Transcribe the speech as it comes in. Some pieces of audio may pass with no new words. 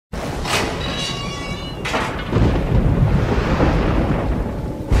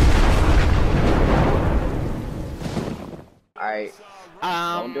Alright.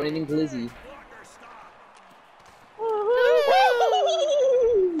 Don't do anything glizzy.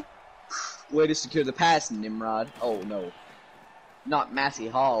 Way to secure the pass, Nimrod. Oh no. Not Massey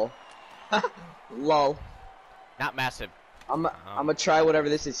Hall. Lol. Not massive. I'm gonna try whatever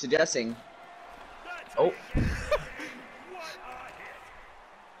this is suggesting. Oh.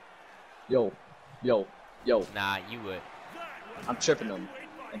 Yo. Yo. Yo. Nah, you would. I'm tripping them.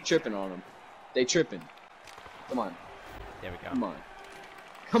 I'm tripping on them. They tripping. Come on. There we go. Come on.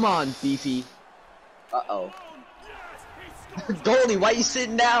 Come on, Beefy. Uh-oh. Goldie, why you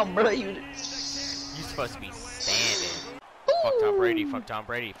sitting down, bro? You supposed to be standing. Fuck Tom Brady, fuck Tom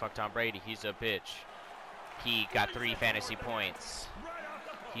Brady, fuck Tom Brady. He's a bitch. He got 3 fantasy points.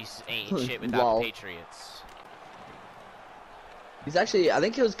 He's ain't shit without the Patriots. He's actually, I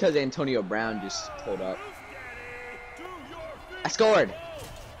think it was because Antonio Brown just pulled up. I scored!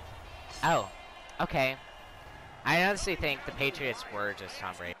 Oh, okay. I honestly think the Patriots were just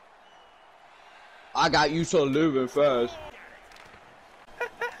Tom Brady. I got you so living fast.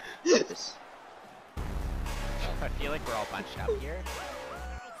 I feel like we're all bunched up here.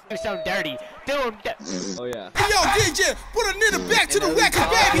 Do so dirty. Do him. Oh yeah. Hey yo, DJ, put a nigga back to the record,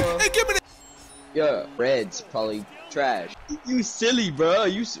 baby, and give me the. Yeah, Red's probably trash. You silly, bro.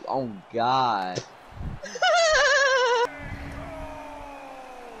 Oh God.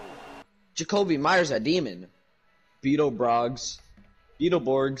 Jacoby Myers a demon. Beetleborgs.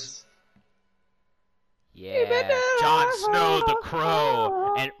 Yeah. Jon Snow the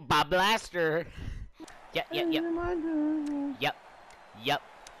Crow and Bob Blaster. Yep.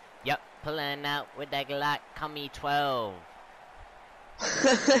 Pulling out with that Glock, call me 12.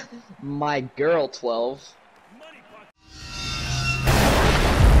 My girl 12.